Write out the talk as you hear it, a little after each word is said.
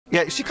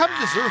Yeah, she kind of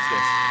deserves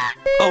this.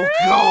 Oh,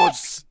 God.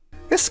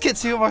 This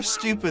gets even more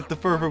stupid the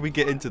further we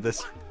get into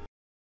this.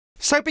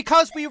 So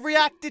because we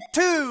reacted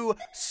to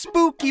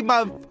Spooky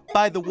Month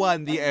by the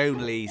one, the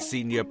only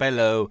Sr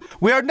Pelo,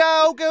 we are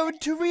now going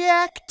to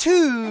react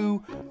to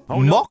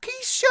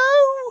Mokey Show?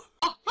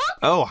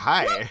 Oh,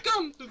 hi.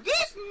 Welcome to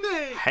this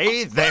name.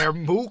 Hey there,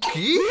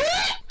 Mokey.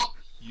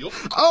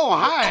 Oh,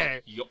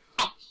 hi.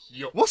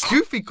 What's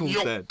Goofy called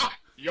then?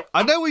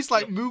 I know he's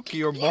like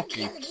Mokey or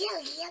Mokey.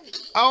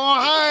 Oh,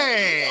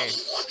 hi.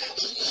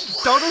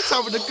 Donald's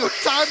having a good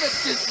time at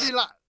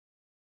Disneyland.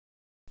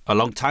 A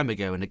long time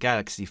ago in a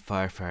galaxy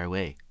far, far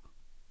away.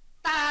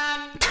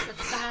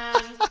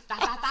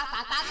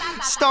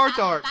 Star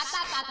darts.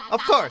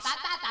 Of course.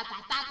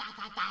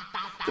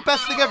 The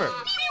best thing ever.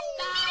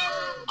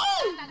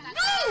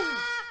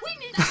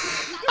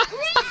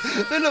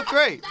 They look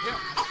great.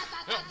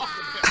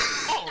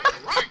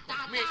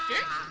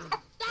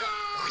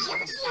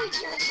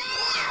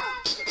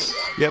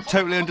 Yep,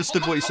 totally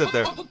understood what you said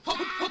there.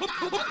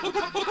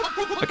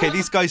 Okay,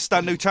 these guys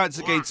stand no chance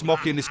against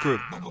Mokey and his crew.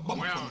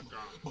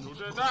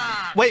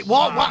 Wait,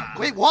 what? What?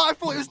 Wait, what? I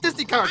thought it was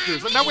Disney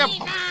characters, and now we have...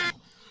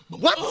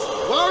 What?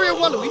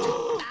 Wario and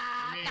Waluigi?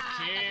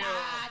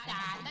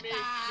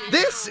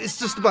 This is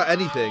just about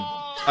anything,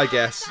 I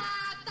guess.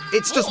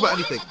 It's just about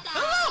anything.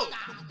 Hello,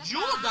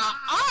 Yoda,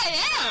 I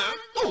am.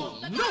 Oh,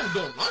 no,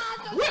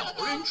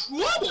 we're in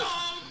trouble.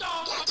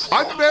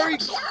 I'm very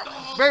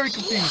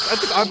confused. I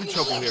think I'm in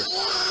trouble here.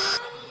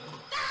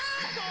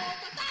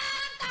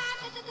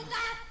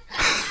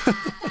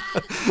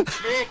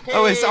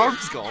 Oh, his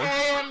arm's gone.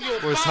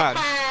 Or his hand.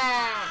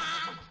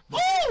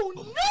 Oh,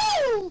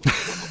 no!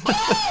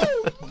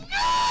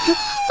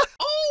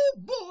 Oh,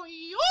 boy,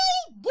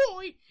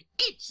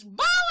 it's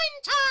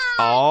Valentine!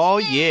 Oh,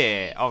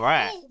 yeah. All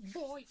right. Oh,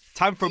 boy.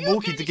 Time for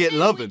Mokey to get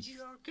loving.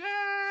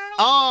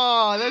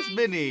 Ah, there's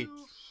Minnie.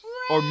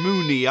 Or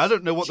Mooney. I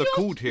don't know what they're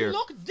called here.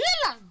 Look,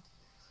 Dilan.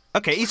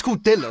 Okay, he's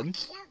called Dilan.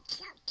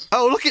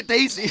 Oh, look at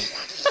Daisy.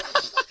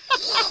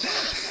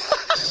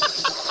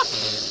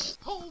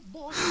 Oh,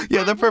 boy.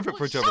 Yeah, they're perfect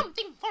for each other.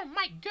 Something for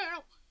my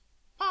girl.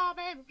 I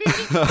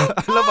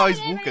love how he's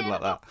walking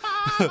like that.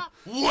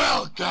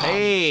 Welcome.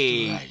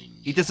 Hey,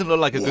 he doesn't look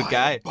like a good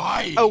guy.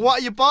 Oh, what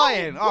are you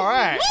buying? All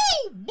right.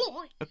 Oh,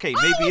 boy. Okay,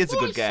 maybe he is a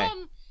good guy.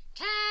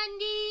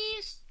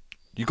 Candies.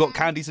 You got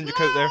candies in your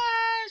coat there,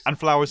 and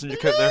flowers in your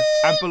coat there,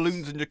 and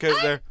balloons in your coat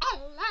there,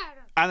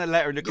 and a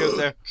letter in your coat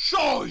there.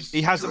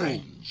 He has it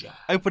all.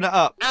 Open it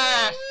up.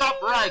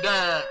 Stop right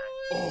there.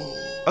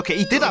 Okay,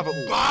 he did have it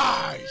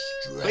all.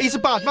 But he's a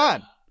bad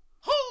man.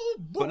 Oh,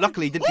 boy. But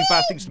luckily, he didn't do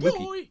bad things to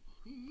Mokey.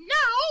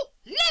 Now,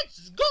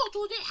 let's go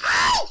to the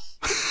house.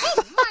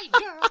 Oh, my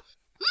girl.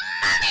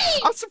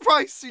 Mommy. I'm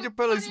surprised Sr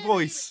Pelo's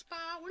voice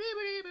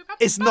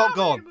is not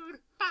gone.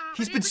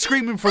 He's been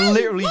screaming for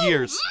literally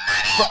years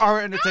for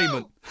our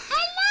entertainment.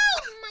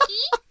 Hello,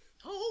 Mokey.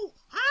 Oh,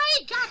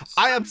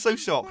 I am so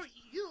shocked. for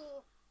you.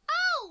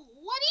 Oh,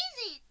 what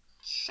is it?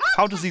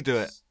 How does he do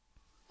it?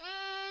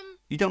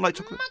 You don't like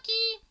chocolate?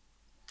 Mokey.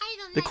 I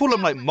don't They call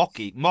him like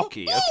Mokey.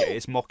 Mokey. Okay,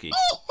 it's Mokey.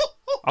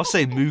 I'll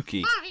say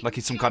Mokey, like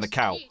he's some kind of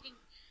cow.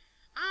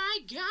 I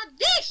got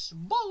this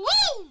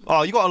balloon.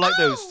 Oh, you gotta like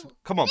those.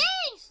 Come on.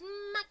 Thanks,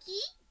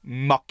 Mokey.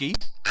 Mokey.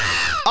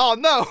 Oh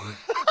no!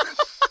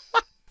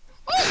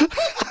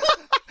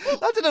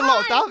 That did a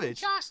lot of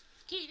damage. Just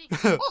kidding. I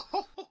got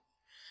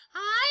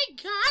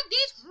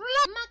this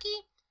flower. Mokey,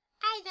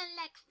 I don't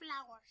like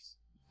flowers.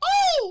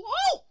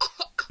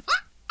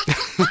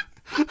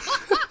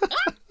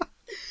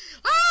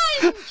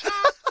 I'm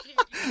just kidding.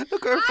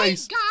 Look at her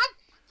face. I got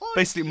for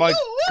Basically, my you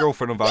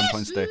girlfriend on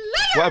Valentine's Day. this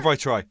letter. Whatever I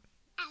try, A letter?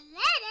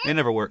 it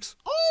never works.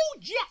 Oh,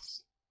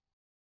 yes.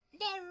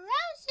 The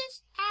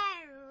roses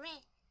are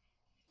red.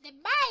 The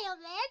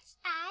violets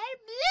are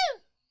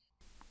blue.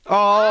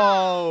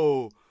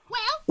 Oh! Well,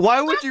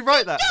 Why would you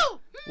write that? do,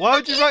 Why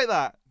would you write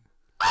that?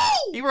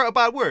 Oh! He wrote a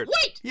bad word.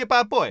 Wait! He a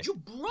bad boy. You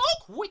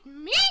broke with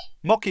me?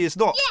 Mokey is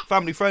not Yes.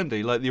 family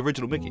friendly like the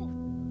original Mickey.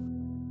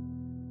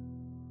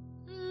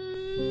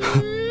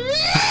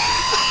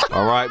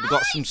 Alright, we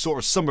got some sort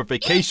of summer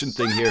vacation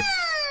thing here.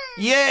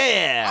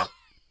 Yeah!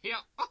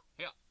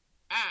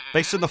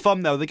 Based on the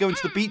thumbnail, they go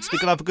into the beach, they're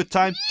gonna have a good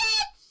time.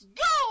 Let's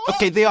go!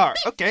 Okay, they are.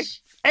 Okay.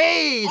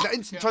 Hey, the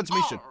instant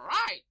transformation. All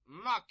right,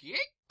 Mokey.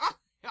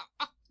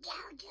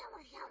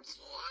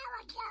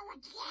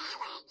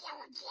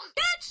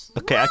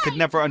 Okay, I could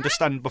never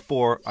understand him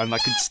before, and I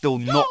can still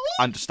not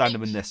understand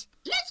him in this.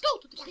 Let's go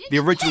to the beach. The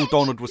original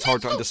Donald was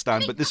hard to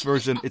understand, but this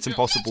version, it's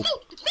impossible. Let's go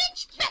to the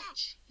beach.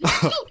 Let's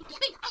go to the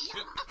beach.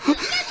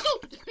 Let's go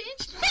to the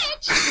beach.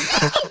 Let's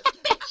go to the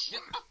beach.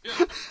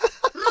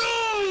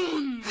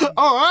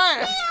 Alright!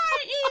 We are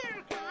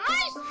here,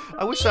 guys.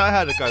 I wish I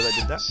had a guy that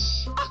did that.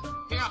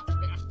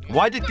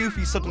 Why did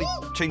Goofy suddenly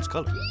change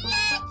colour?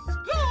 Let's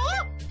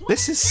go.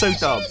 This is so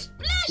dumb.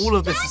 All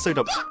of this is so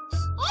dumb.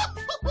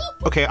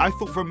 Okay, I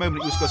thought for a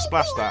moment he was going to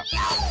splash that.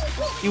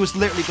 He was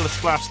literally going to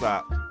splash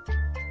that.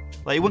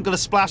 Like, he wasn't going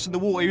to splash in the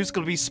water, he was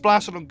going to be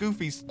splashing on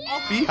Goofy's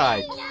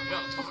beehive.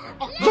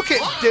 Look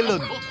at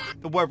Dilan.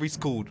 or whatever he's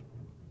called.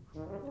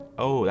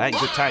 Oh, that ain't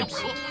good times.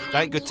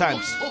 That ain't good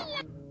times.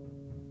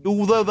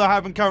 Although they're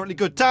having currently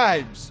good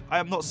times, I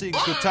am not seeing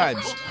good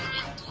times.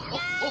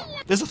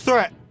 There's a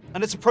threat,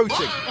 and it's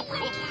approaching.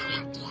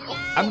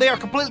 And they are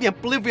completely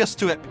oblivious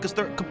to it because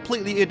they're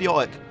completely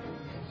idiotic.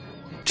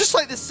 Just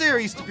like this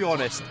series, to be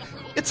honest.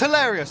 It's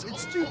hilarious,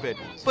 it's stupid,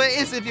 but it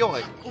is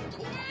idiotic.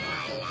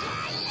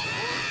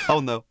 Oh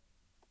no.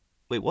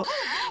 Wait, what?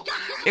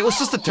 It was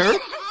just a turd?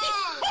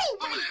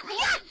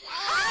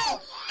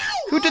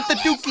 Who did the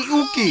dookie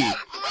ookie?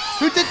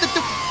 Who did the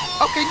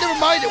dookie? Okay, never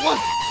mind, it was.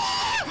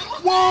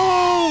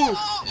 Whoa!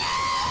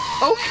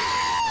 Okay.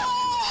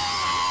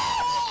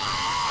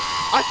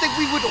 I think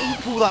we would all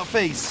pull that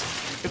face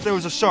if there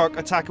was a shark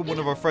attacking one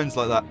of our friends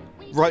like that,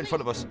 right in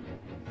front of us.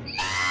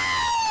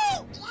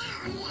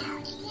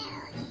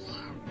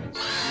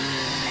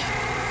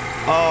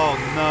 Oh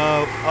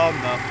no, oh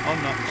no, oh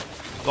no.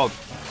 God.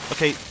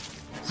 Okay,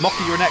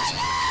 Mokey, you're next.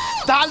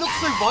 That looks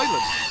so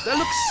violent. That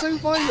looks so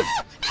violent.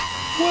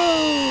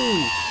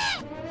 Whoa!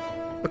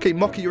 Okay,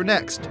 Mokey, you're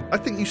next. I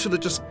think you should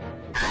have just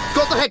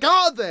got the heck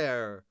out of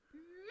there.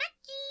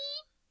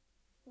 Mokey,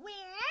 where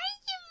are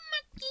you,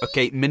 Mokey?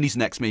 Okay, Minnie's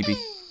next, maybe.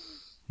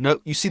 No,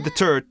 you see the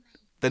turd,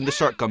 then the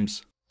shark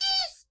comes.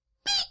 This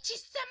bitch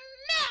is a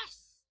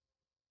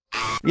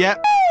mess.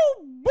 Yep.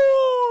 Oh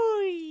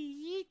boy,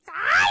 it's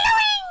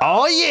Halloween.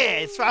 Oh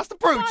yeah, it's fast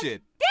approaching.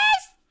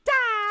 This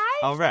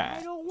time, All right.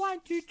 I don't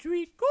want to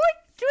trick or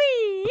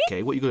treat.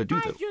 Okay, what are you gonna do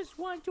I though? just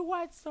want to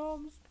watch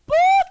some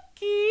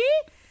spooky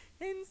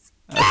and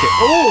scary Okay.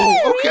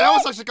 Oh, okay, that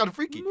was actually kind of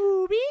freaky.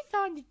 movies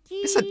on the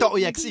TV. It's a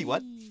 .exe,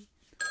 what?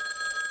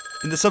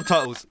 In the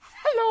subtitles.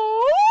 Hello.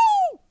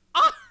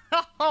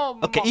 Oh,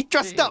 Okay, he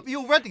dressed up. You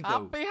all ready though?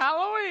 Happy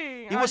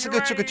Halloween. He wants to go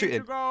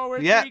trick-or-treating.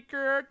 Yeah.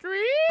 Yeah.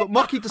 But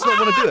Mokey does not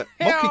want to do it.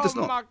 Mokey does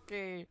not.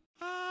 Mokey.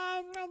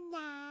 I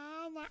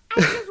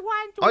just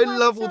want to I watch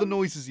love all the some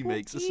noises he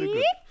makes. They're so spooky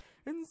good.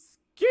 and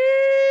scary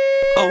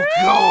Oh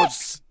God!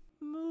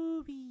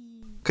 movie.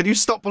 Can you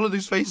stop one of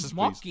those faces, please?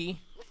 Mokey,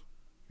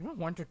 you don't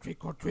want to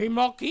trick or treat,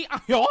 Mokey?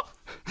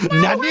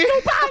 Nanny?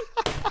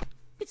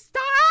 It's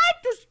time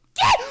to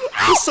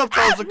scare. The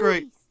subtitles are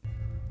great.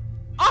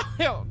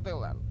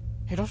 Dylan.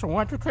 He doesn't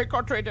want to trick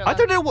or treat. I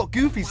don't know what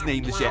Goofy's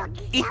name is yet.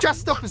 He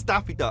dressed up as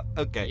Daffy Duck.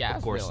 Okay, Yes,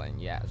 of course. Dylan,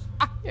 yes.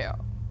 Yeah.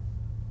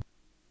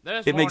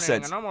 This It makes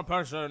sense. A normal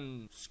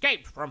person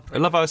escaped from I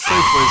prison. love how his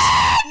sofas.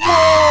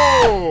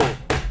 Whoa!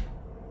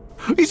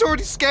 He's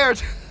already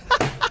scared.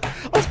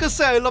 I was gonna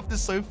say I love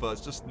this sofa.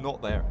 It's just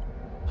not there.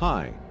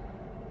 Hi,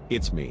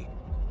 it's me,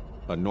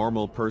 a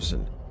normal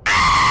person.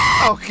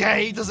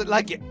 Okay, he doesn't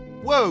like it.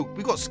 Whoa,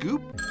 we got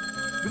Scoop.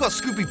 We got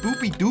Scooby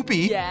Boopy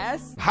Doopy.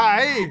 Yes.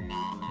 Hi.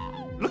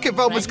 Look at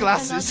Velma's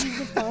glasses.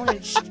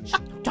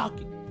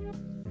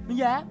 Talking.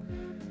 Yeah,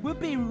 we'll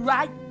be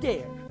right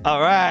there. All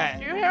right.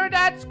 You hear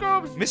that,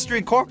 Scoops? Mystery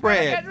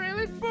Incorporated. Get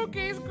really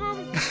spooky,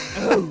 Scoops.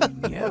 Oh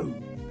no.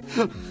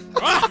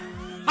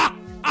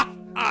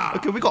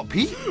 Okay, we got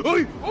Pete.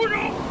 Oh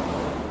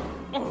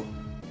no. Oh,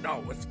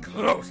 that was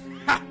close.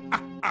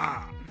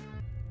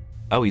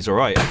 Oh, he's all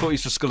right. I thought he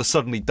was just gonna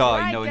suddenly die,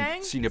 Right, knowing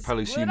gang, Sr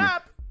Pelo split humor.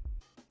 up.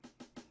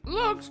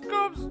 Look,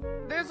 Scoops,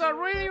 there's a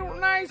really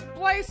nice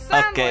place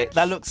sandwich. Okay,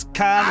 that looks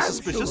kind of I'm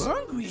suspicious. so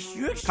hungry,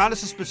 Shush. Kind of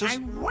suspicious.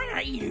 And what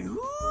are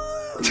you?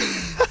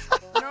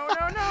 No.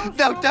 No,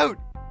 Scoops. don't.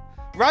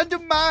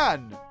 Random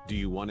man. Do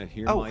you want to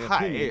hear Oh, my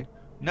hi. opinion?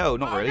 No,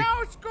 not really.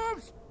 Oh no,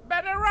 Scoops,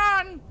 better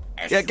run.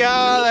 Yeah, get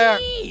out of there.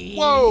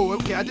 Whoa,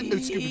 okay, I didn't know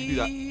Scooby could do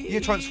that.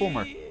 You're a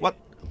transformer. What?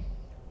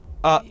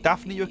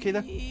 Daphne, you okay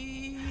there?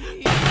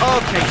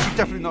 Okay, she's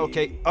definitely not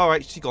okay.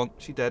 Alright, she's gone.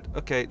 She's dead.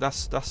 Okay,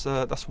 that's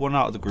one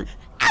out of the group.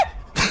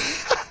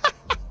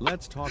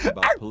 Let's talk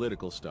about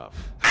political stuff.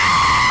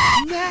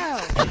 No.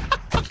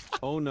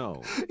 Oh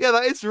no. Yeah,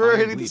 that is I'm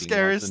really the bleeding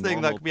scariest like the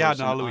thing that normal we had on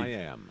person Halloween. I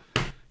am.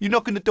 You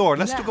knock on the door.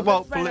 Let's talk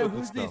about find out political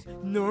who's stuff. This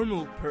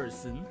normal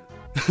person.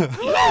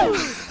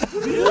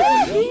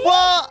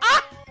 What?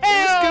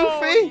 It's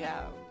Goofy?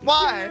 Yeah.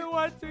 Why? You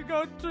want to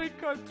go trick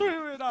or treat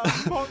with us,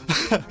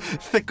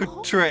 Thick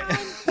or trick. I'm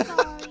sorry,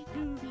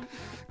 Groovy.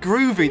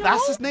 Groovy,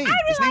 that's his name.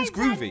 His name's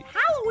Groovy.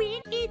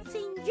 Halloween, it's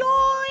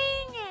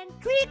enjoying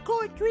and trick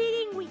or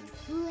treating with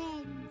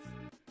friends.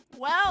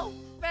 Well,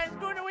 that's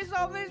going to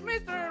resolve this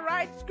mystery,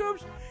 right,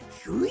 Scoops?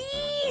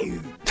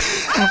 Sweet.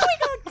 How do we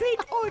go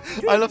trick or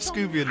treat? I love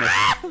Scooby in this.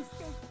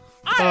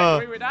 I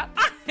agree with that.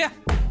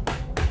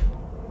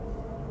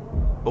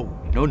 Oh,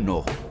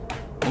 no.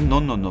 Oh,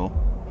 no.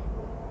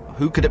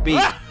 Who could it be?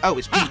 Oh,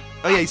 it's Pete.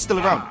 Oh, yeah, he's still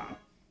around.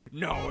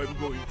 Now I'm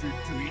going to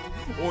treat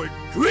or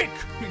trick.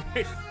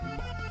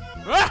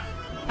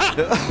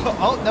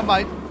 Oh, never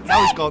mind.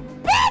 Now he's gone.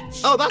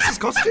 Oh, that's his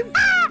costume.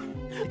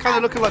 Kind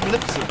of looking like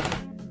Maleficent.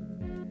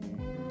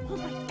 Oh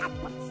my God,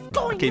 what's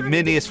going Okay, on?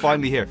 Minnie is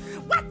finally here.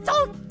 What's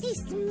all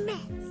this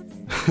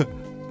mess?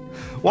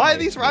 Why are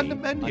these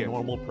random men A here?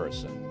 normal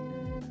person.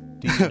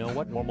 Do you know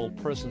what normal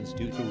persons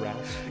do to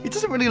rats? He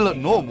doesn't really look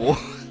normal.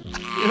 He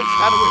looks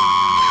kind of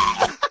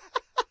weird.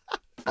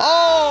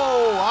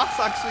 Oh, that's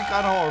actually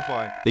kind of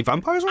horrifying. The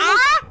vampires are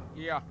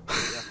Yeah.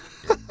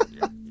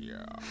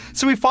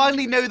 So we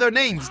finally know their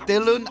names,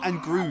 Dilan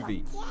and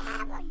Groovy.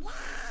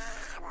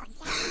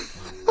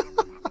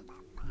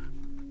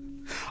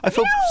 I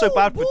feel so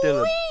bad for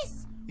Dilan.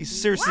 He's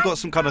seriously got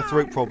some kind of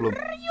throat problem.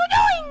 What are you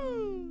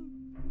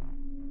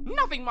doing?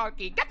 Nothing,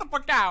 Mokey. Get the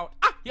fuck out.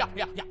 Ah, yeah.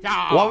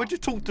 Why would you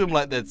talk to him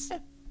like this?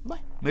 What?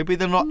 Maybe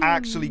they're not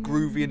actually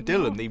Groovy and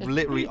Dilan. They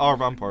literally are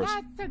vampires.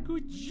 That's a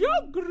good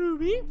joke,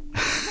 Groovy.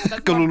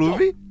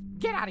 Groovy?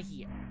 Get out of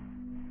here.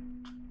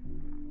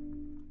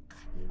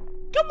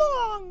 Come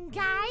on,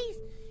 guys.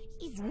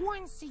 It's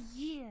once a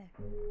year.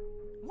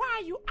 Why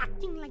are you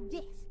acting like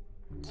this?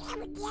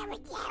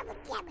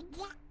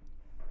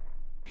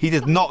 He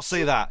did not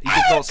say that. He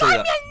did not say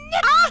that.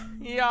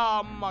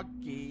 Yeah,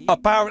 Mokey.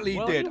 Apparently he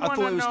Well, did. you I thought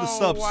wanna it was the know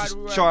subs what just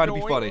we're trying to be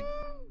doing? funny.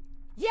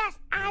 Yes,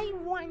 I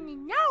want to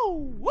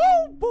know.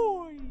 Oh,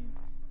 boy.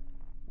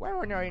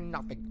 We're knowing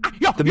nothing.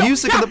 The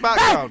music in the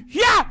background.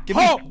 Yeah. Give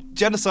me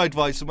genocide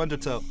vibes from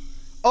Undertale.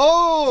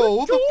 Oh,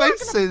 all the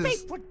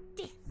faces.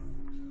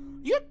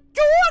 You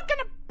two are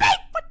gonna pay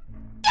for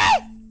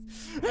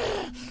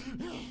this.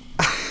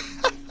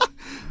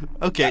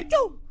 Okay. You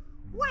two,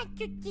 what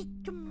you did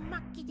to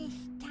Mokey this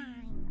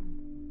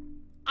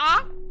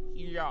time?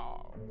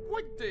 Yo, we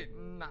did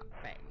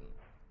nothing.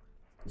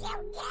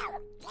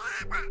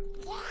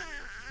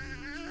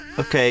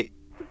 Okay.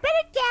 You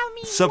better tell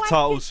me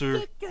Subtitles what you are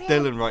did to him,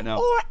 Dilan right now.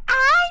 or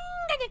I'm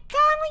gonna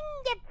call in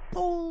the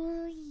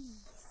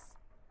police.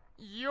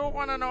 You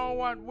wanna know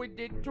what we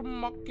did to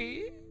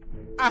Mokey?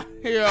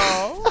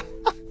 Yo.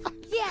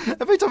 Yeah.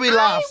 Every time he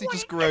laughs, he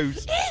just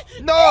grows.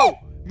 No!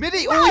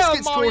 Minnie always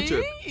gets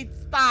tortured.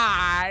 It's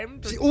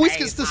time to She always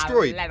taste gets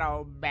destroyed. A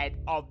little bit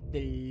of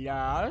the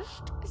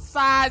lust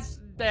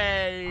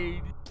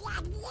sustained.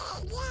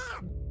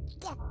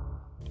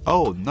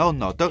 Oh, no.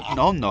 Don't,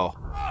 no.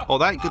 Oh,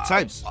 that ain't good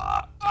times.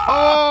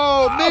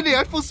 Oh, Minnie,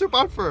 I feel so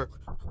bad for her.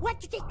 What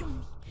did they do to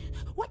me?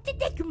 What did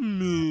they do to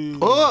me?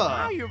 Ugh.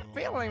 How you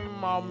feeling,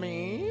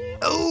 mommy?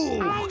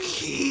 Oh,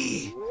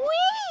 okay.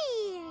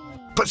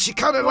 Weird. But she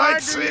kind of What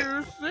likes do it.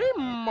 you see,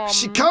 mommy?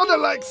 She kind of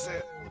likes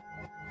it.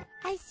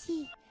 I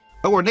see.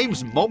 Oh, her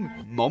name's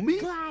Mommy?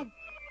 God.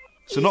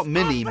 So not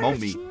Minnie,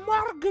 Mommy.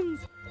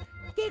 Morgans.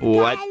 They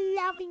What? got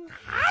loving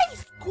high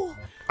school.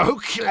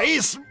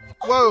 Okay.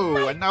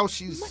 Whoa, and now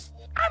she's...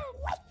 I'm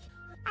wet.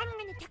 I'm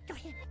gonna talk to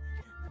him.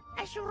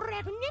 I should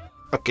reckon him.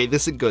 Okay,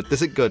 this isn't good.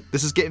 This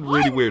is getting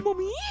really weird.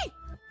 Mommy.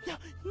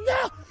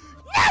 No.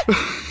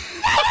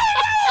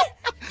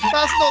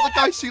 That's not the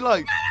guy she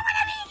liked.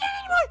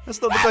 That's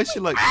not the guy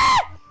she liked.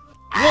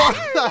 What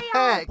the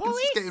heck? This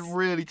is getting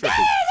really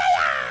tricky.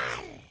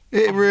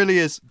 It really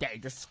is. They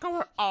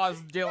discover us,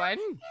 Dilan.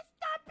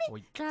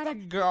 We gotta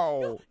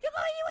go.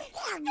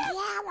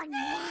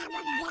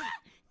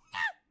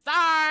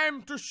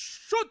 Time to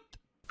shoot.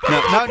 No.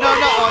 Oh, I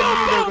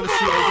knew they were going to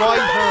shoot her. Why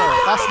her?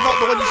 That's not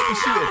the one you should be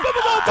shooting.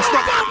 That's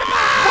not...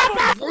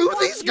 Who are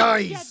these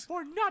guys?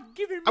 For not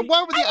giving me And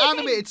why were they anything?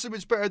 animated so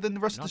much better than the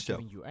rest of the show?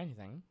 Not giving you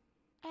anything.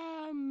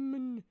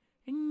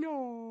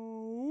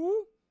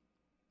 No.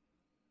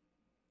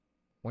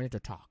 We need to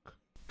talk.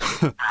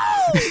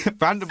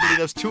 Randomly,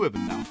 there's two of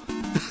them now.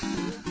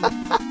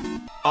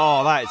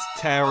 Oh, that is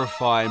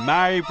terrifying.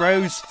 Mario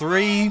Bros.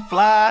 3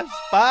 flashbacks.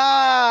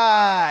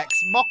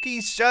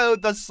 Mokey Show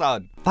the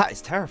sun. That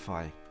is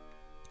terrifying.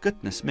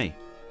 Goodness me.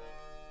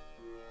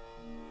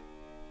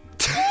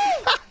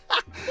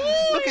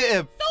 Look at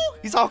him.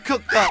 He's all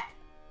cooked up.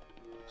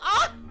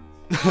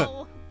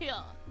 Oh,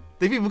 yeah.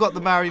 They've even got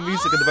the Mario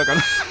music in the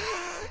background.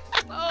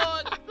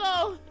 Oh,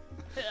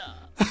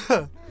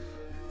 no.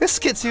 This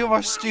gets even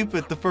more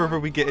stupid the further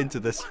we get into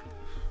this.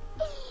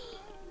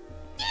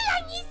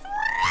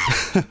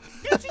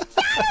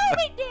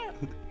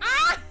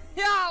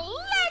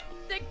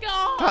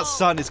 That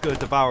sun is going to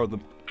devour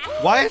them.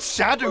 Why is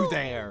Shadow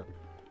there?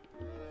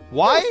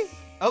 Why?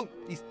 Oh,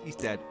 he's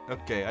dead.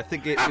 Okay, I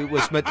think it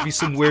was meant to be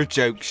some weird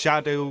joke.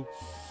 Shadow.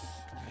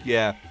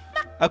 Yeah.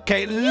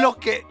 Okay,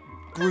 look at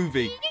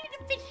Groovy.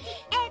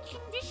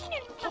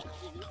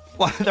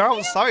 Well, they're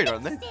outside,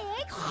 aren't they?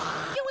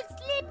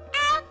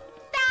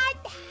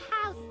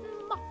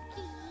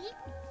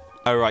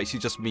 Oh, right, she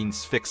just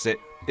means fix it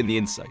in the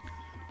inside.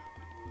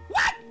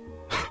 What?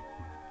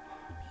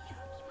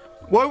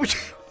 Why would you...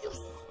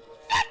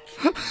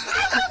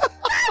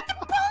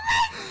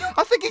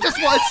 I think he just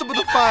wanted some of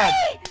the fan.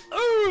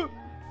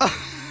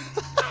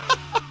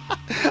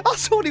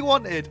 That's all he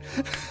wanted.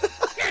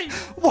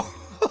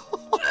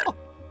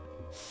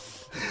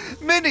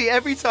 Minnie,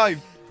 every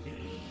time.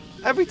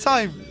 Every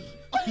time.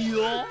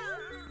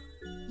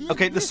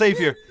 Okay, the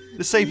savior.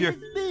 The savior.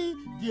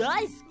 The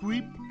ice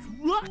cream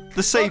truck.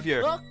 The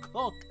savior.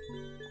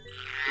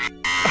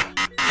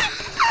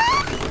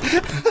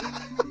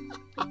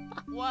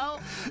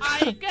 Well,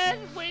 I guess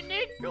we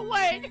need to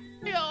wait.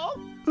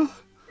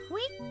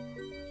 Wait.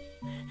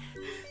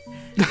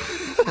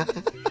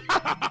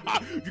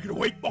 You're gonna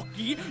wait,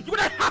 Mokey. You're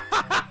gonna.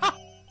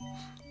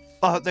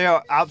 Oh, they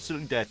are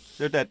absolutely dead.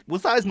 They're dead.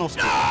 Was that his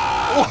nostril?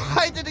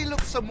 Why did he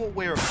look somewhat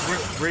weird?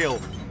 Real.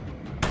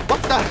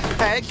 What the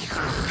heck?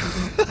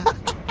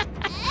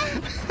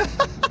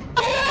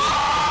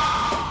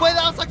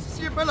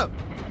 Marshmallow.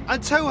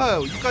 And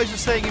Toho, you guys were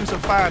saying he was a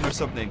fan or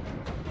something.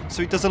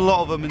 So he does a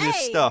lot of them in this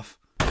stuff.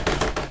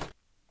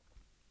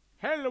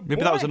 Hello,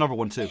 Maybe that was another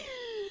one too.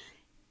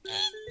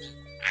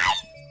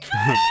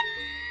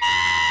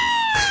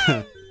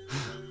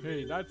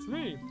 Hey, that's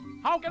me.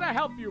 How can I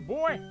help you,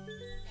 boy?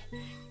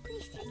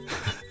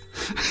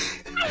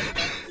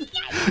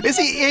 Is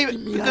he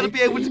going to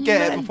be able to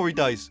get it before he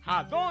dies?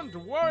 Don't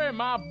worry,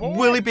 my boy.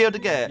 Will he be able to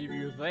get Give it?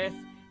 you this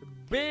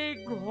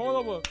big hole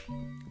of a...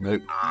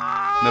 Nope.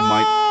 Never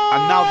mind.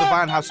 And now the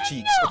van has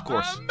cheeks, of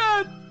course.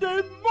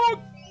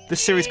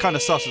 This series kind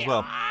of sus as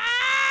well.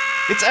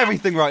 It's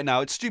everything right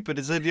now. It's stupid.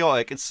 It's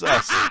idiotic. It's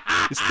sus.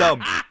 It's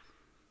dumb.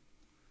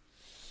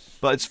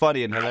 But it's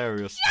funny and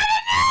hilarious.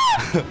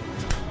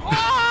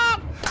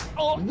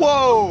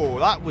 Whoa!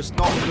 That was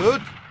not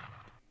good.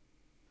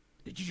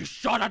 Did you just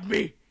shot at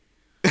me?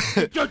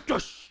 Did you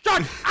just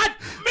shot at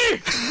me?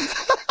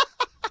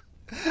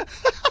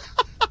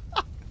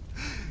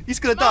 He's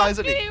gonna die,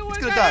 isn't he? He's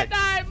gonna die.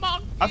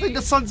 I think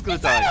the sun's gonna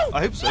die.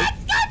 I hope so. Let's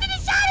go to the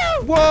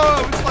shadow!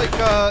 Whoa! It's like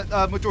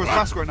Majora's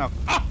Mask right now.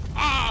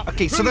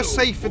 Okay, so they're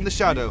safe in the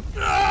shadow.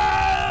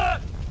 I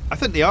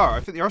think they are. I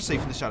think they are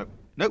safe in the shadow.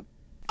 Nope.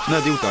 No,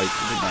 they all died.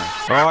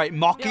 All right,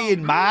 Mokey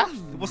and Math.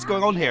 What's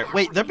going on here?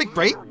 Wait, they're big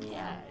brain.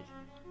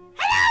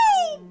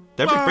 Hello!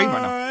 They're big brain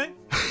right now.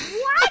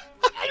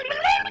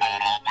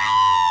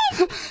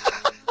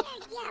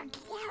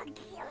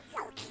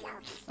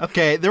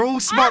 Okay, they're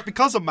all smart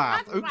because of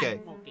math. Okay.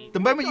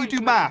 The moment you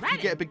do math, you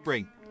get a big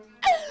brain.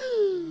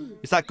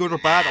 Is that good or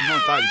bad? I'm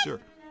not entirely sure.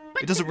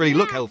 It doesn't really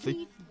look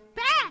healthy.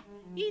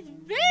 He's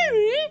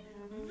very...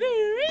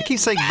 They keep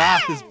saying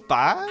math is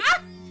bad?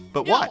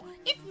 But what? No,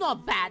 it's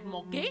not bad,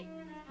 Mokey.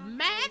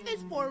 Math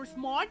is for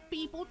smart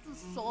people to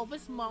solve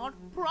smart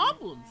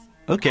problems.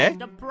 Okay.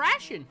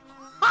 Depression.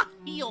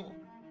 Yo.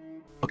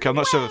 Okay, I'm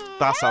not sure if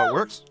that's how it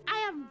works. I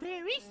am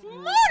very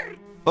smart.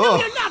 Oh. No,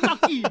 you're not,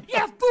 Mokey.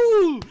 You're a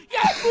fool.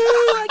 You're a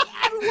fool. Like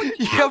everyone.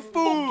 You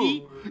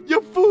fool!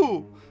 You fool!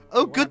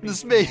 Oh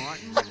goodness me!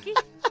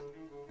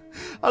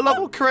 I love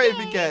how creative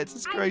he gets.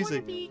 It's I crazy.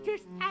 wanna be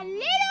just a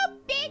little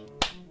bit.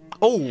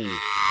 Oh!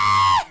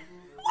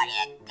 What are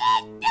you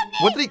doing to me?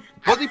 What did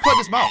he put in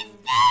his mouth?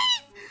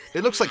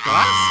 It looks like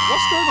glass.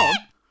 What's going on?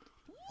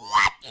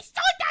 What is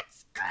all that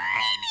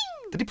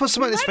screaming? Did he put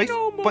something in his face?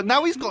 But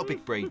now he's got a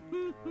big brain.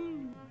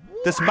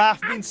 Does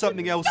math mean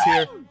something else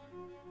here?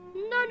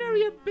 None of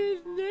your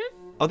business.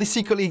 Are they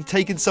secretly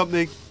taking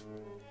something?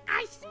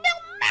 I smell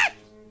meth.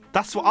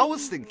 That's what I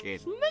was thinking.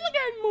 Smell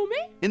again,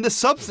 mommy. In the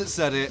subs it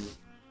said it.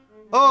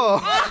 Oh!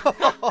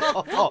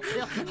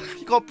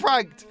 You got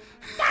pranked.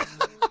 I'm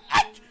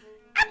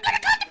gonna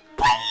call the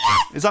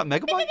police. Is that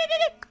Megabyte?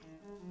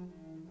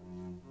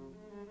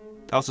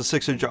 That was a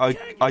 600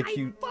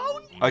 IQ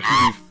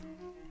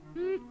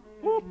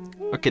move.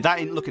 Okay, that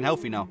ain't looking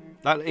healthy now.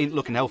 That ain't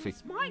looking healthy.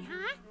 Smart,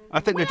 huh? I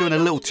think they're doing a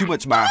little too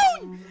much math.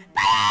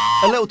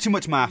 A little too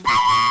much math.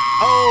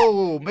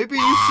 Oh, maybe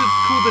you should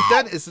call the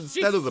dentist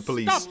instead of the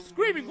police. Stop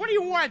screaming. What do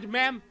you want,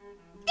 ma'am?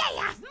 They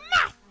have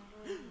meth.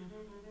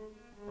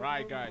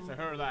 Right, guys. I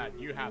heard that.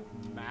 You have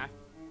math.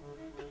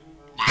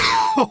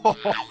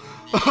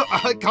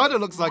 It kind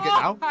of looks like it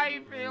now.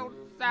 I feel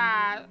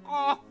sad.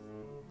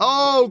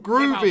 Oh,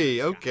 Groovy.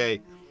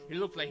 Okay. He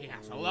looks like he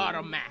has a lot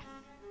of math.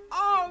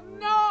 Oh,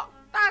 no.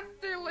 That's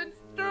Dilan's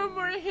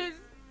tumor. He's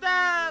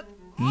dead.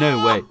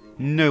 No way.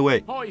 No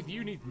way. Oh, if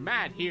you need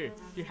math here,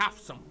 you have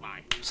some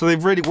mine. So they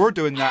really were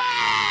doing that.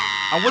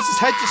 And was his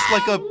head just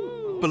like a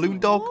balloon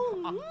dog?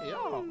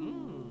 Yeah.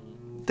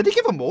 Did he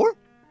give him more?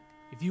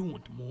 If you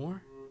want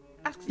more,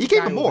 ask He the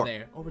gave guy him over more.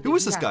 there. Over Who there.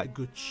 was He this has guy? the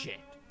good shit.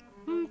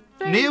 Neo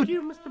Thank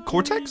you, Mr.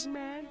 Cortex?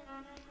 Policeman.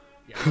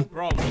 Yeah, no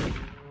problem.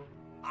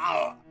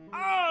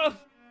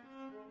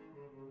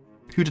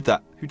 Who did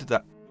that? Who did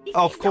that?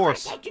 Oh, of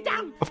course. Take you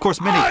down. Of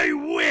course, Minnie. I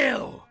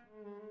will.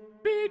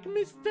 Big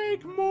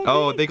mistake, mommy.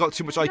 Oh, they got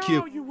too much Now you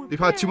IQ. will They've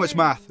had too much pay.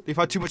 math. They've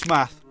had too much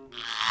math.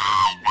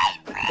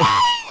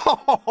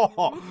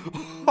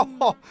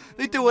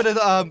 They do it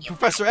at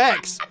Professor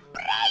X.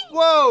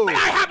 Whoa! I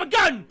have a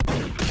gun.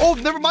 Oh,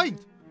 never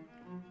mind.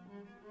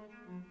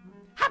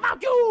 How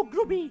about you,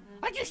 Grooby?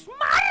 Are you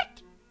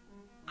smart?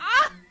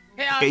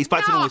 Okay, he's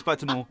back to normal. He's back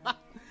to normal.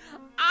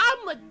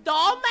 I'm a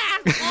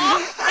dumbass.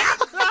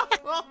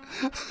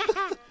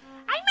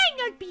 I might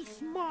not be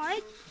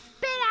smart,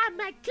 but I'm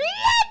a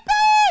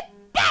clever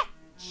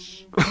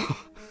bitch.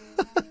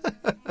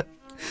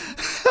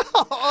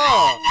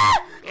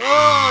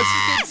 Oh,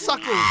 she's getting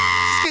suckled.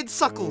 She's getting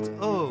suckled.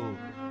 Oh.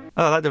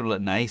 Oh, that don't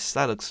look nice.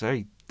 That looks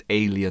very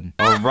alien.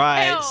 All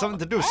right, something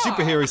to do with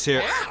superheroes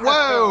here.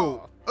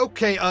 Whoa.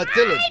 Okay,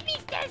 Dylan. Hi,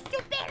 Mr.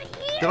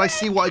 Superhero. Did I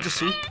see what I just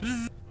saw?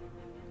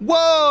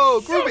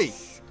 Whoa, Groovy.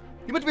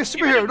 You meant to be a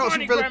superhero, not a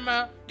money, supervillain.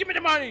 Grandma. Give me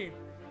the money.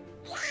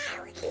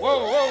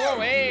 Whoa,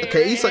 hey.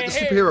 Okay, he's like the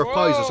superhero of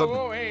pies or something.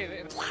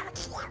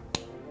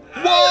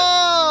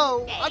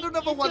 Whoa! I don't know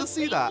if I want to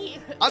see that.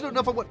 I don't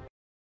know if I want.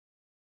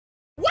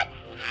 What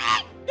are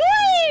you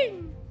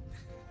doing?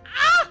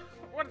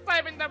 We're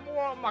saving the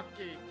world,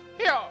 Mokey.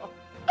 Here.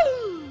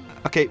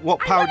 Okay, what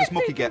power does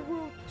Mokey get?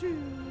 World too.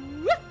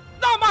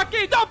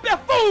 Mokey, don't be a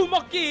fool,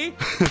 Mokey!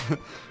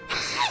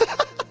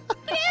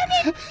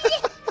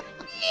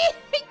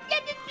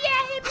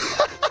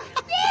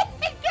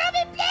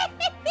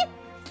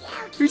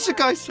 Who's the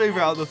guy's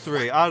favorite out of the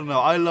three? I don't know.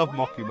 I love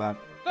Mokey, man.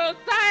 To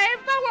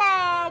save the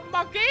world,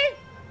 Mokey,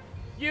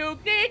 you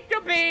need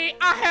to be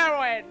a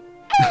heroine.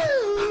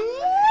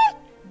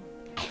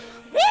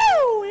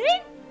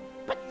 Heroine?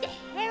 But the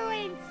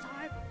heroines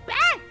are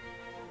bad.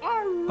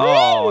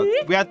 Oh,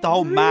 we had the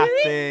whole math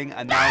thing,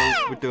 and now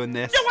we're doing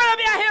this. You wanna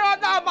be a hero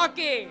now,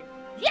 Mokey?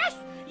 Yes,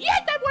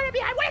 yes, I want to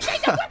be. I want to say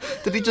the word.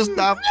 Did he just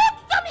nab? Look,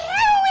 some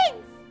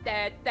heroines.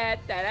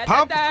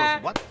 Pump?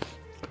 What?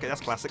 Okay,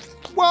 that's classic.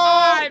 Whoa!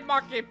 Alright,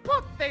 Mokey,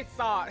 put this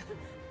on.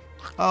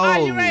 Are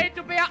you ready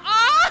to be a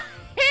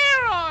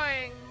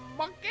heroine,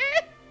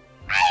 Mokey?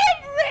 I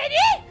am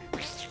ready.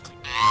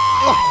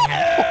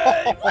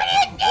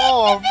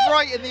 Oh,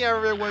 right in the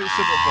area where it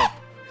shouldn't have gone.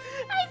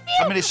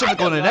 I mean, it shouldn't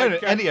have gone in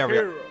any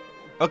area.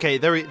 Okay,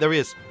 there he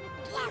is.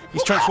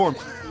 He's transformed.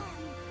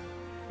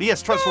 He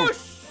has transformed.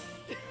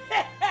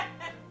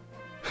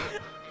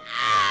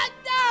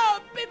 No,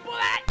 people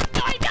are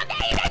going to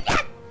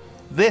the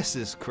This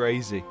is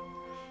crazy.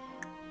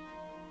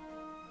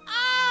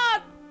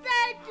 Oh,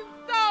 thank you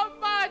so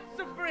much,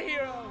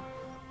 superhero.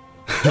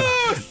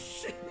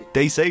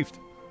 Day saved.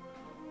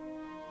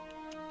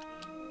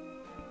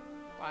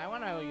 I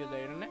want to know you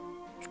there, isn't it?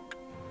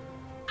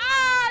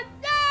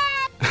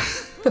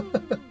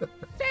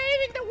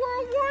 Saving the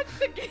world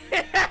once again!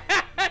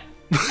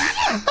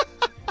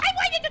 I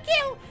wanted to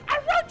kill a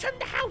roach from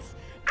the house.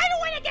 I don't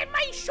want to get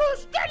my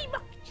shoes dirty,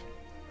 Mokey.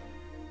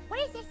 What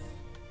is this?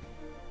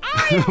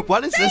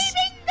 What is this?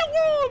 Saving the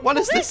world. What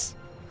is this?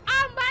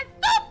 I'm a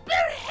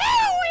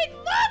superheroine,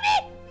 mommy.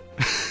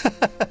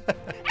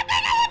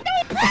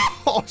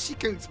 Oh, she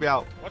creeps me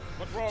out.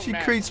 What's wrong, She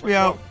man? creeps me What's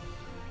out. wrong?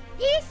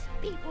 These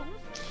people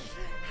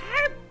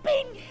have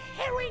been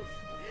heroines.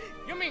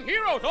 You mean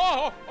heroes?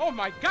 Oh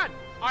my God!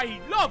 I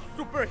love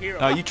superheroes.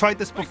 No, you tried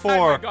this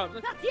before.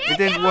 It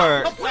didn't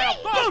work.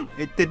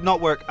 It did not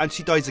work, and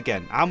she dies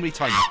again. How many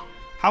times?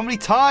 How many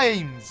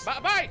times?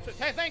 Bye. So,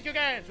 thank you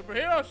again,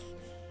 superheroes.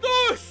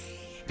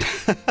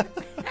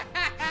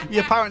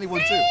 You apparently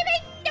won too.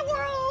 Saving the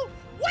world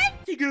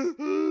once again.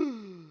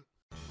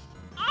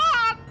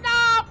 Oh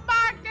no,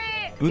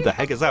 Mokey! Who the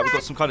heck is that? We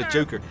got some kind of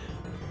Joker.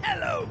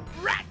 Hello,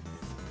 rats.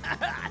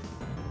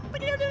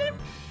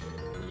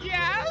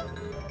 Yes?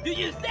 Do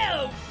you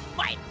sell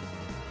pipes?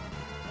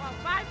 Well,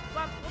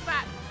 what's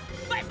that?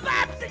 My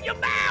pipes in your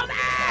mouth!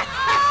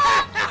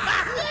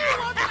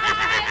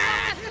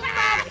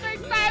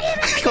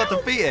 He got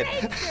defeated.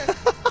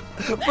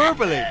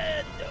 Verbally.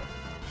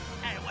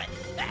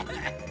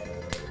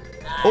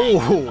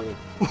 Oh.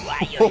 Why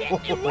you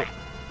hit me with?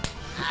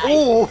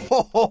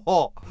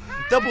 Oh.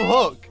 Double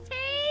hook.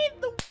 Save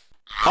the...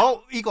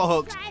 Oh, he got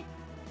hooked.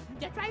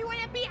 That's why you want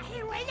to be a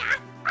heroine.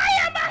 I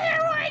am a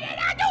heroine and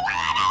I do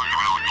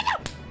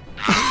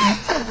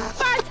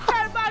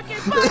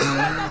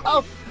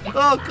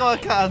Oh God, I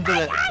can't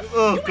handle it.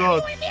 Oh God.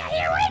 You want to be a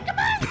heroine? Come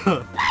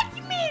on. Punch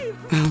me.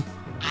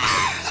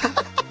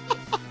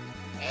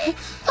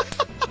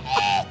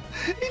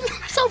 He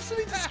looks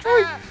absolutely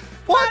destroyed.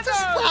 What is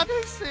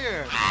happening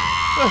here?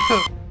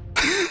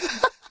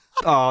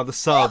 Oh, the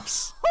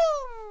subs.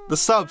 The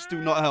subs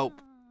do not help.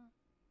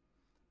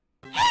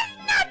 It's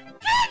not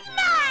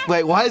Christmas.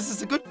 Wait, why is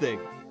this a good thing?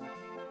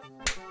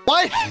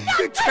 Why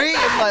are you treating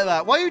him like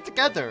that? Why are you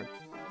together?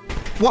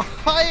 Why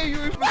are you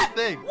even a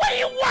thing? What do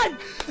you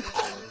want?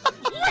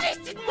 What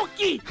is it,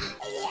 Mokey?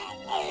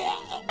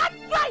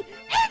 That's right.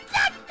 It's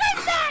not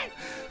Christmas.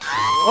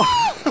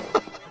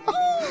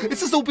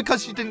 This is all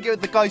because she didn't get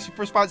with the guy she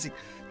first fancied.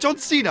 John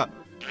Cena.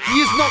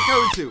 He is not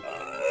going to.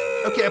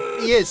 Okay,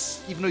 he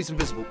is, even though he's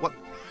invisible. What?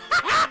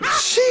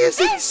 She is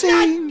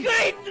insane.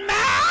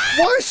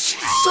 Why is she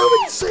so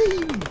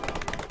insane?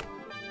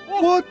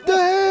 What the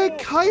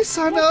heck? Hi,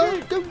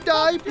 Santa. Don't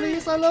die,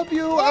 please. I love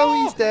you.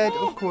 Oh, he's dead,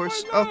 of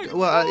course. Okay,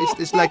 well,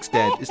 his leg's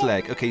dead. His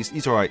leg. Okay,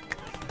 he's all right.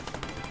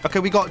 Okay,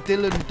 we got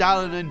Dilan,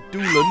 Dallin, and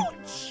Doolan.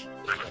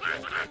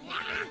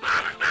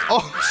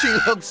 Oh, she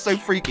looks so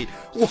freaky.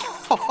 Oh,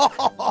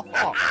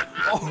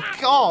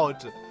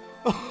 God.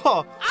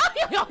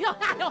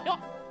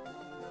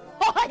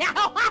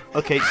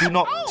 Okay, do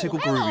not tickle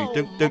Groovy.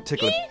 Don't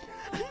tickle him.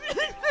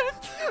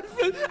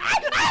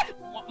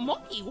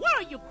 Mokey, why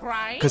are you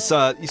crying? Because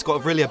he's got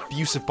a really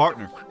abusive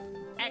partner.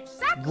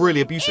 Exactly.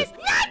 Really abusive. It's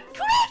not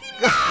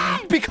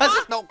Christmas. Because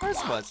it's not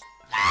Christmas.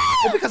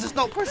 Well, because it's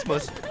not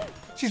Christmas.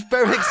 She's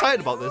very excited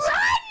about this.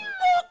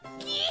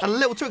 And a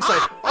little too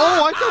excited.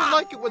 Oh, I don't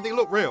like it when they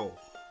look real.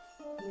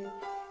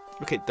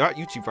 Okay, they're at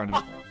YouTube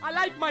randomly. I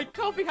like my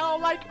coffee how I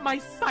like my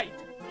sight.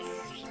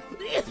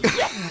 This is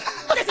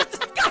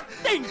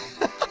disgusting.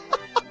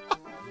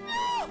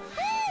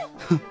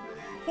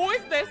 Who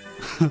is this?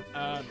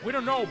 We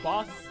don't know,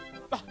 boss.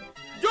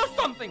 Do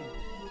something.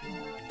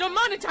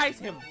 Demonetize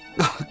him.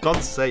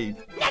 God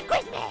save. Not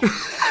Christmas.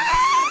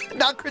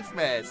 Not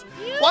Christmas.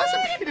 Why is it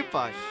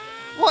PewDiePie?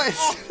 What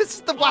is this?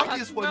 Is the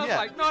wackiest one yet.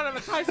 Like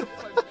non-advertising.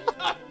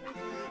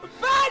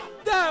 Ban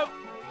them!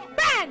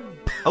 Ban!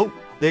 Oh,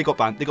 they got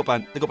banned. They got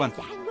banned. They got banned.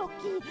 Die,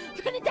 Mokey.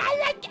 You're gonna die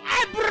like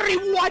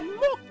everyone,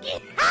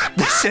 Mokey.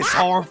 This is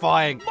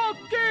horrifying.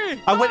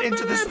 Mokey! I went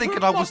into this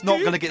thinking I was not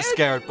going to get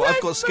scared, but I've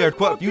got scared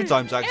quite a few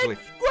times, actually.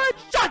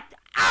 Shut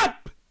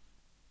up!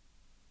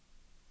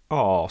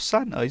 Oh,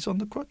 Santa, he's on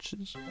the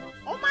crutches.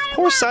 Oh my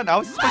Poor Santa, I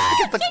was supposed to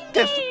get the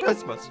gift for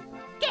Christmas.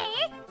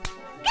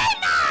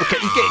 Okay,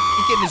 he's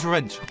getting his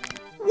revenge.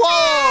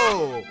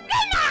 Whoa!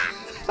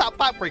 That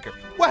backbreaker.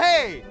 Well,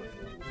 hey!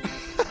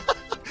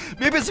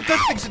 Maybe it's a good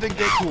thing she didn't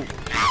get cool.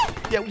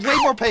 Yeah, way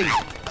more pain.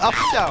 Up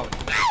and down.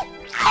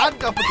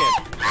 And up again.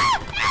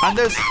 And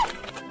there's...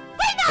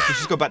 Okay,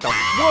 she's going back down.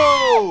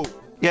 Whoa!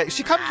 Yeah,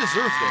 she kind of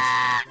deserves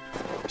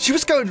this. She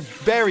was going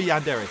very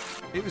yandere.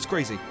 It was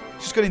crazy.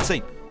 She's going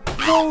insane.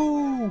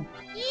 Whoa!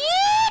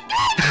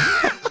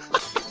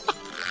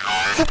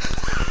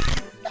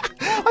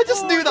 I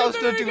just knew that was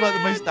going to do like the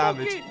most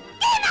damage.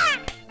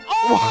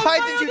 Why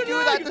did you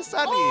do that to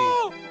Sunny?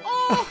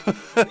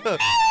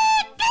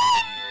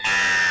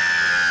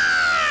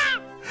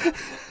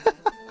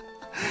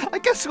 I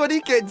guess when he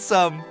gets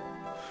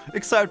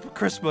excited for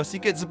Christmas, he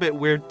gets a bit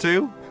weird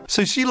too.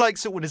 So she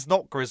likes it when it's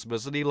not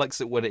Christmas, and he likes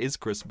it when it is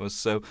Christmas.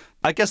 So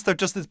I guess they're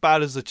just as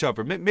bad as each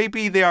other.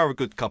 Maybe they are a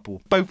good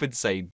couple. Both insane.